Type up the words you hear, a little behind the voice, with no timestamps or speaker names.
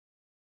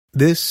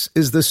This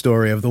is the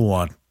story of the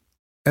one.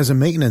 As a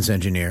maintenance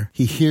engineer,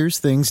 he hears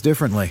things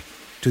differently.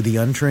 To the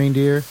untrained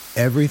ear,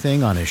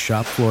 everything on his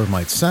shop floor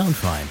might sound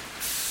fine,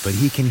 but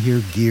he can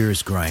hear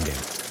gears grinding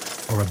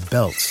or a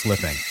belt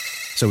slipping.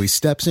 So he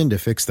steps in to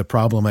fix the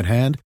problem at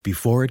hand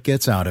before it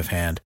gets out of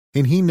hand.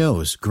 And he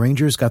knows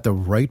Grainger's got the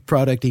right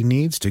product he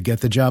needs to get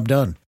the job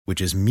done,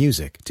 which is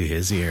music to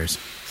his ears.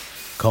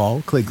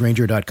 Call, click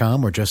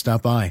Grainger.com, or just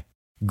stop by.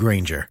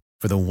 Grainger,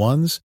 for the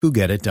ones who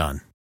get it done.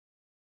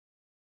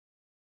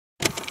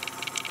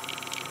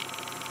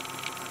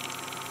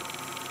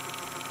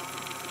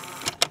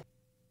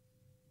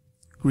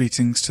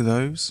 Greetings to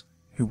those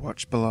who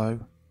watch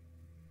below.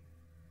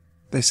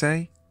 They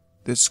say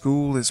that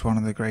school is one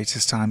of the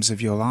greatest times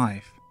of your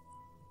life.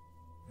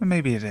 And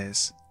maybe it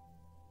is,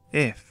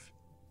 if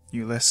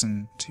you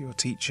listen to your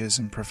teachers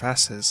and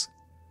professors.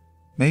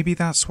 Maybe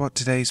that's what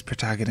today's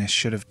protagonist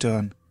should have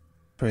done,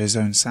 for his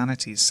own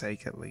sanity's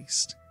sake at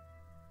least.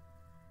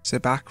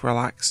 Sit back,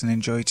 relax, and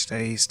enjoy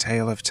today's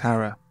tale of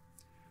terror.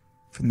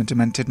 From the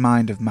demented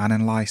mind of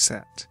Manon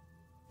Lyset,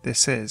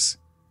 this is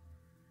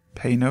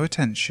Pay No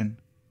Attention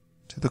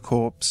to the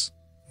Corpse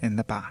in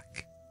the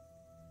Back.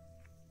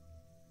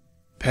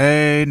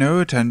 "Pay no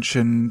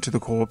attention to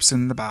the corpse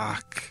in the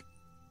back,"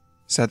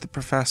 said the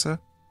professor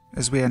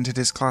as we entered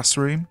his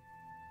classroom.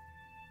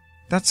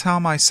 That's how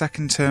my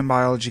second-term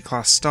biology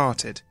class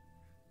started.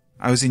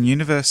 I was in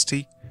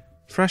university,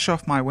 fresh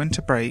off my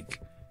winter break,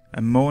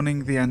 and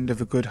mourning the end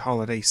of a good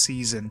holiday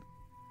season.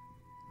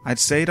 I'd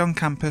stayed on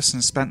campus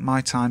and spent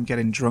my time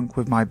getting drunk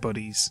with my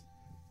buddies.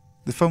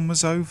 The fun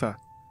was over,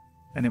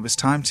 and it was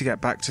time to get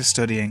back to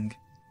studying.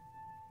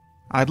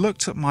 I'd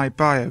looked up my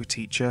bio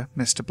teacher,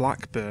 Mr.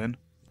 Blackburn,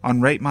 on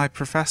Rate My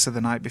Professor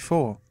the night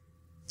before,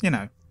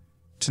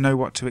 to know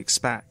what to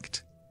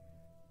expect.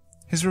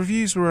 His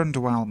reviews were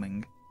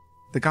underwhelming.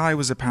 The guy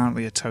was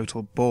apparently a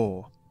total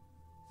bore.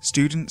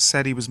 Students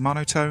said he was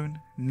monotone,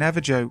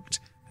 never joked,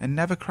 and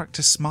never cracked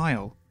a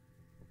smile.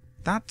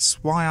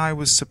 That's why I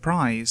was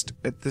surprised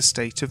at the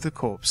state of the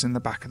corpse in the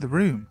back of the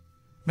room.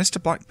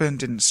 Mr. Blackburn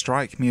didn't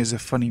strike me as a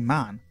funny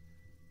man,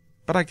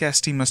 but I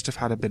guessed he must have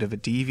had a bit of a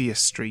devious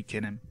streak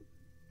in him.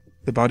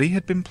 The body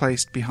had been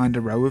placed behind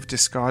a row of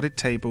discarded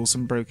tables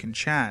and broken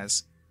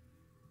chairs.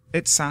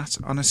 It sat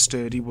on a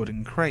sturdy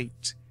wooden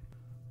crate,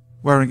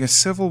 wearing a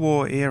Civil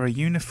War-era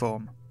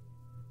uniform.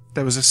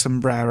 There was a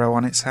sombrero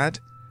on its head,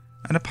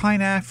 and a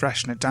Pine air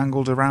freshener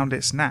dangled around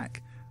its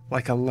neck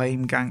like a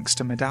lame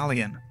gangster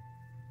medallion.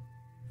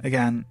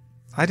 Again,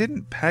 I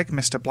didn't peg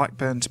Mr.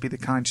 Blackburn to be the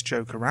kind to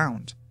joke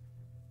around.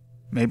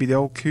 Maybe the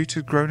old coot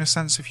had grown a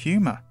sense of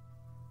humour,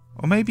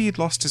 or maybe he'd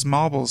lost his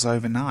marbles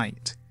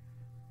overnight.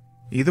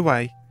 Either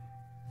way,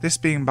 this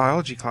being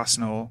biology class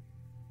and all,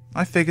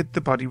 I figured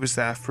the body was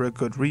there for a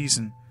good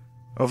reason,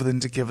 other than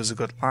to give us a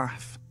good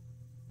laugh.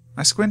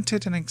 I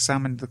squinted and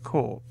examined the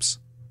corpse.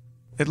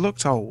 It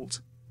looked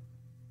old.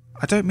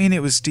 I don't mean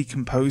it was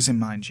decomposing,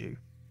 mind you.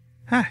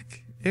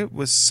 Heck, it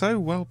was so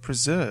well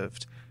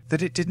preserved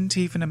that it didn't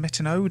even emit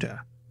an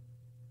odour.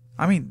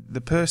 I mean,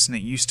 the person it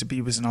used to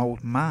be was an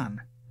old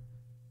man.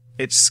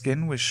 Its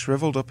skin was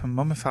shriveled up and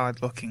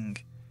mummified looking.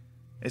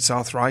 Its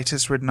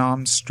arthritis-ridden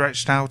arms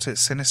stretched out at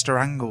sinister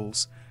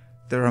angles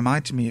that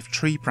reminded me of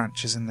tree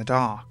branches in the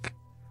dark.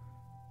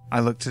 I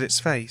looked at its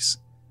face,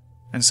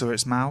 and saw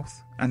its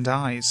mouth and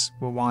eyes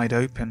were wide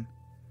open,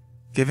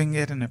 giving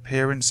it an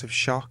appearance of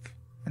shock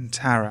and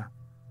terror.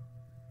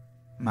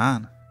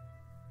 Man,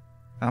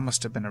 that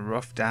must have been a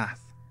rough death.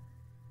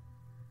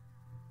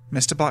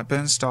 Mr.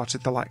 Blackburn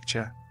started the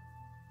lecture.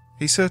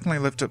 He certainly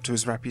lived up to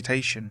his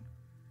reputation,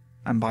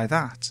 and by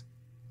that,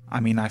 I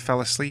mean I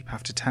fell asleep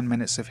after 10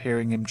 minutes of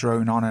hearing him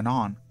drone on and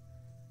on.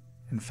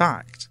 In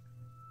fact,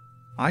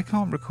 I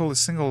can't recall a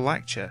single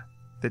lecture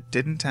that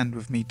didn't end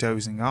with me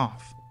dozing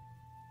off.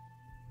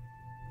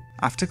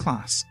 After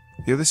class,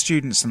 the other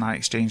students and I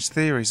exchanged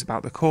theories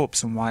about the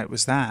corpse and why it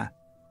was there.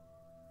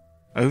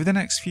 Over the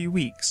next few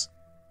weeks,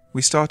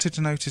 we started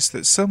to notice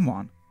that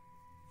someone,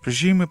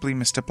 presumably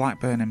Mr.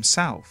 Blackburn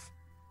himself,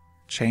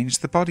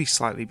 changed the body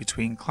slightly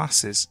between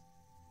classes.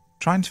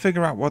 Trying to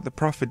figure out what the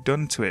prof had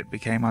done to it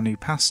became our new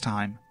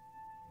pastime.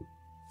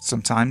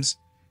 Sometimes,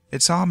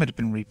 its arm had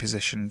been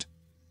repositioned.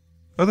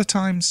 Other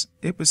times,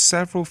 it was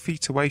several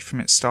feet away from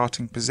its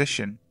starting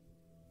position.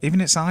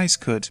 Even its eyes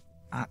could,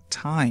 at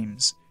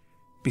times,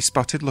 be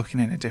spotted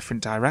looking in a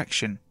different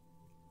direction.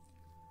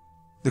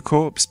 The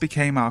corpse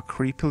became our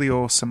creepily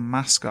awesome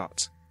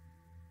mascot.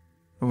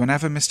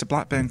 Whenever Mr.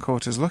 Blackburn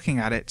caught us looking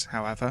at it,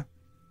 however,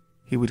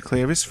 he would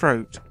clear his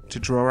throat to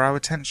draw our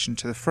attention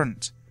to the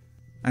front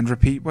and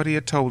repeat what he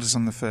had told us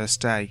on the first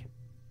day.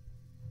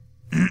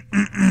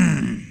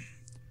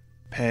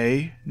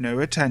 "Pay no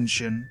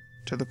attention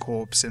to the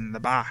corpse in the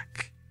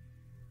back,"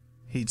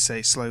 he'd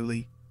say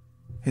slowly,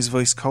 his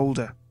voice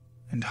colder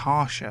and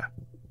harsher.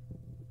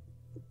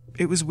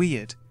 It was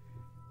weird,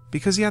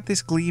 because he had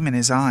this gleam in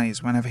his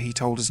eyes whenever he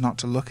told us not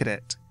to look at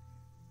it.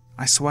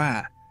 I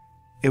swear,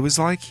 it was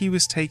like he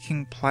was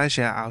taking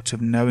pleasure out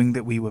of knowing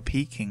that we were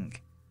peeking.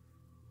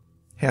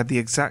 He had the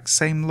exact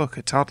same look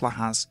a toddler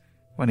has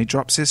when he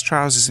drops his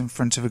trousers in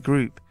front of a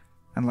group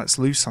and lets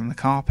loose on the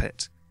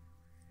carpet,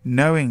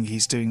 knowing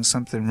he's doing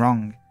something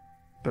wrong,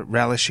 but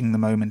relishing the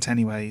moment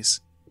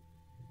anyways.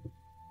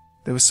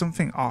 There was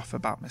something off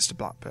about Mr.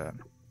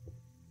 Blackburn.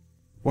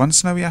 One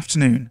snowy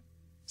afternoon,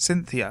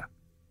 Cynthia,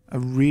 a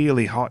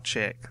really hot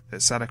chick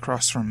that sat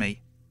across from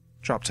me,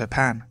 dropped her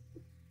pen.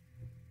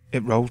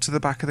 It rolled to the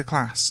back of the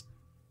class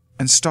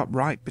and stopped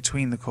right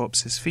between the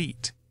corpse's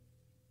feet.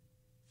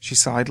 She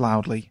sighed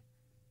loudly,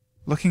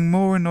 looking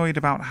more annoyed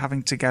about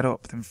having to get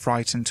up than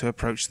frightened to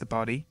approach the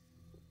body.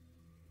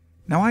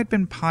 Now, I'd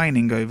been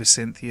pining over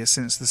Cynthia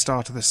since the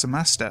start of the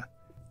semester,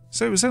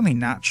 so it was only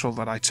natural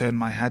that I turned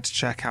my head to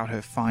check out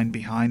her fine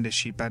behind as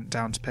she bent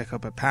down to pick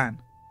up a pen.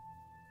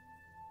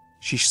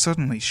 She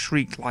suddenly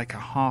shrieked like a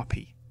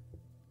harpy,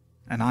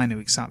 and I knew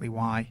exactly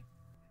why.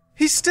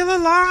 "He's still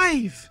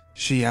alive!"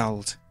 she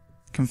yelled,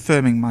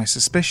 confirming my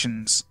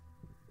suspicions.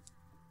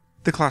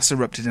 The class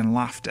erupted in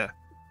laughter,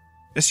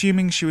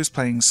 assuming she was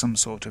playing some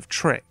sort of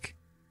trick.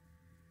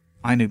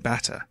 I knew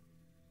better.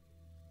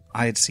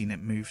 I had seen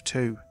it move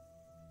too.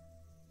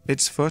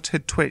 Its foot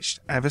had twitched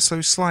ever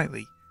so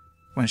slightly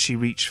when she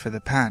reached for the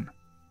pen.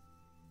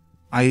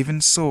 I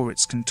even saw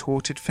its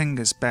contorted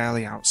fingers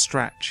barely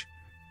outstretch,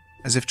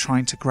 as if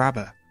trying to grab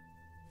her,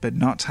 but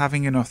not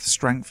having enough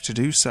strength to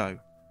do so.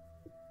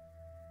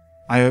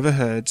 I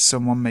overheard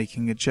someone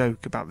making a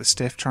joke about the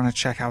stiff trying to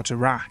check out a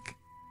rack,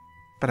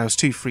 but I was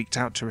too freaked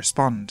out to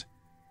respond.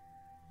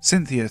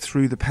 Cynthia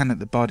threw the pen at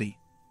the body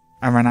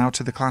and ran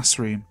out of the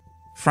classroom,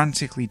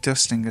 frantically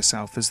dusting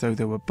herself as though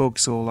there were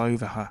bugs all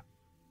over her.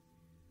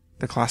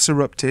 The class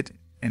erupted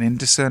in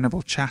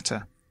indiscernible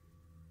chatter.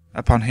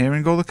 Upon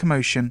hearing all the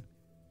commotion,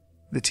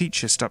 the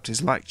teacher stopped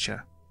his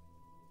lecture.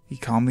 He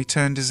calmly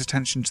turned his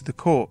attention to the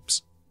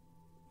corpse,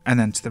 and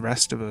then to the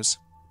rest of us.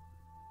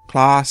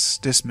 "Class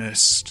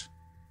dismissed,"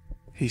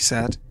 he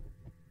said,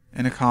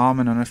 in a calm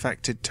and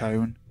unaffected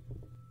tone.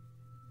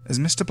 As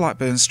Mr.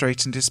 Blackburn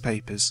straightened his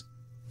papers,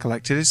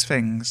 collected his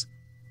things,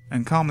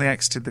 and calmly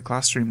exited the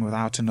classroom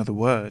without another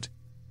word,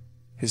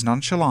 his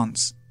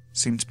nonchalance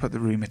seemed to put the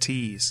room at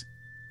ease.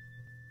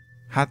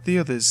 Had the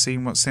others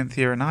seen what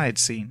Cynthia and I had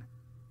seen,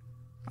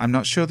 I'm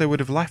not sure they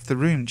would have left the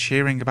room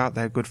cheering about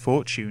their good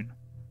fortune.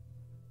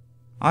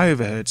 I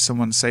overheard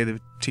someone say the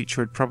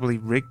teacher had probably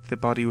rigged the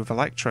body with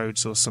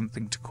electrodes or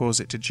something to cause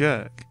it to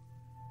jerk.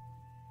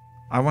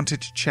 I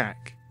wanted to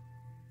check,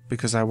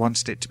 because I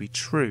wanted it to be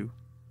true.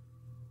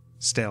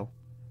 Still,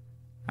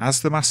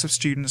 as the mass of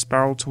students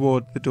barreled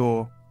toward the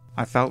door,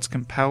 I felt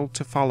compelled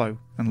to follow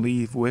and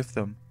leave with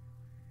them,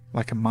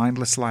 like a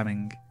mindless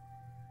lemming.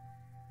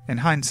 In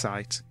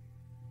hindsight,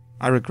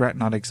 I regret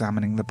not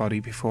examining the body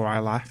before I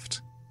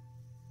left.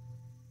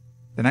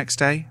 The next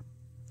day,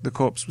 the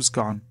corpse was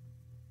gone,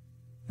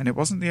 and it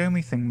wasn't the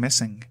only thing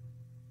missing.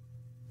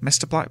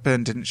 Mr.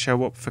 Blackburn didn't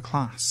show up for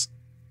class.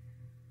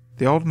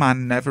 The old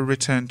man never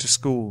returned to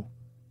school.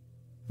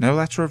 No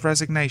letter of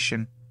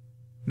resignation,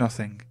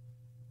 nothing.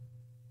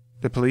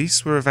 The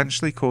police were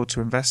eventually called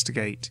to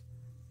investigate,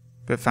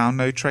 but found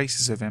no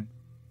traces of him.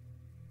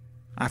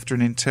 After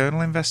an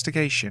internal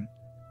investigation,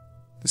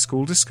 the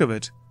school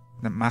discovered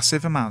that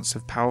massive amounts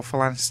of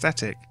powerful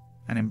anesthetic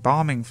and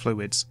embalming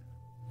fluids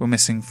were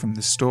missing from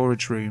the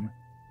storage room.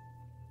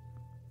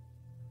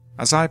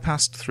 As I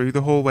passed through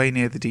the hallway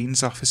near the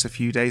dean's office a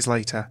few days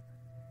later,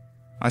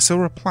 I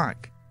saw a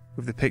plaque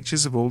with the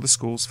pictures of all the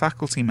school's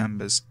faculty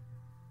members.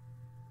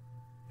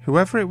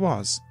 Whoever it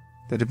was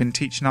that had been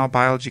teaching our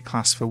biology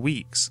class for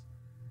weeks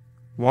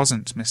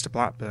wasn't Mr.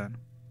 Blackburn.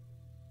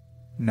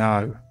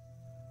 No,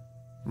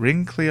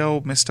 wrinkly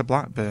old Mr.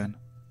 Blackburn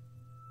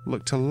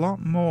looked a lot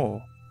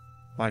more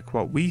like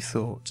what we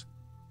thought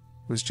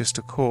was just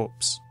a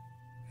corpse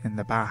in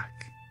the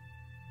back.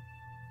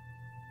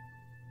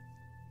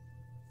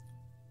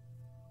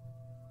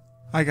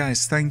 Hi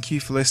guys, thank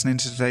you for listening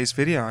to today's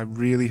video. I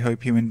really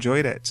hope you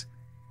enjoyed it.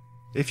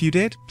 If you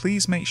did,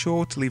 please make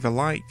sure to leave a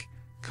like,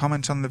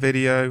 comment on the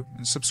video,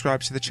 and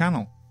subscribe to the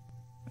channel.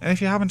 And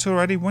if you haven't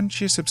already, once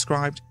you're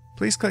subscribed,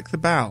 please click the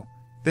bell.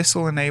 This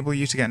will enable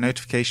you to get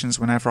notifications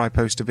whenever I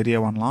post a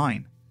video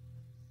online.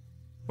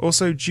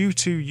 Also, due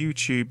to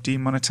YouTube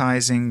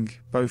demonetizing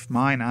both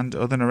mine and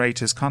other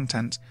narrators'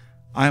 content,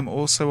 I am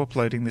also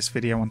uploading this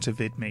video onto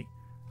VidMe.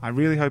 I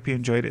really hope you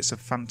enjoyed it. It's a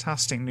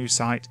fantastic new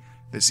site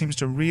that seems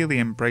to really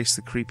embrace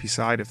the creepy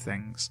side of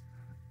things.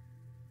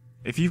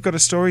 If you've got a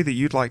story that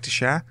you'd like to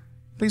share,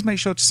 please make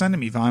sure to send it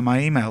me via my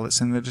email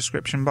that's in the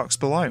description box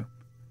below.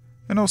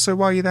 And also,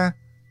 while you're there,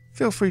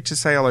 feel free to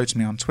say hello to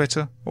me on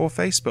Twitter or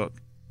Facebook.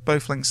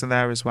 Both links are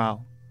there as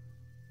well.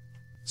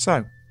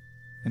 So,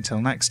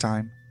 until next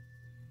time,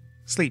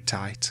 sleep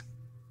tight.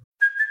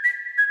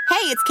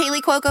 Hey, it's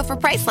Kaylee Cuoco for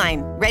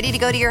Priceline. Ready to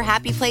go to your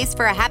happy place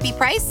for a happy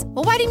price?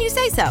 Well, why didn't you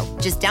say so?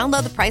 Just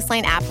download the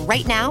Priceline app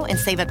right now and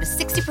save up to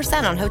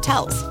 60% on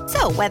hotels.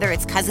 So whether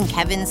it's Cousin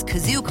Kevin's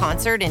Kazoo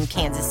Concert in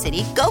Kansas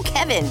City, go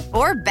Kevin,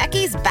 or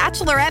Becky's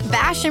Bachelorette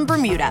Bash in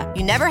Bermuda,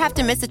 you never have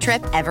to miss a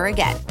trip ever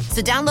again.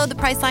 So download the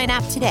Priceline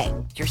app today.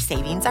 Your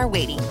savings are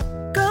waiting.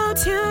 Go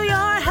to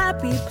your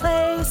happy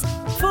place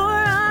for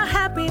a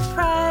happy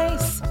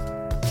price.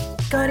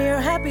 Go to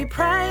your happy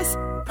price,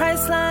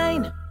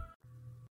 Priceline.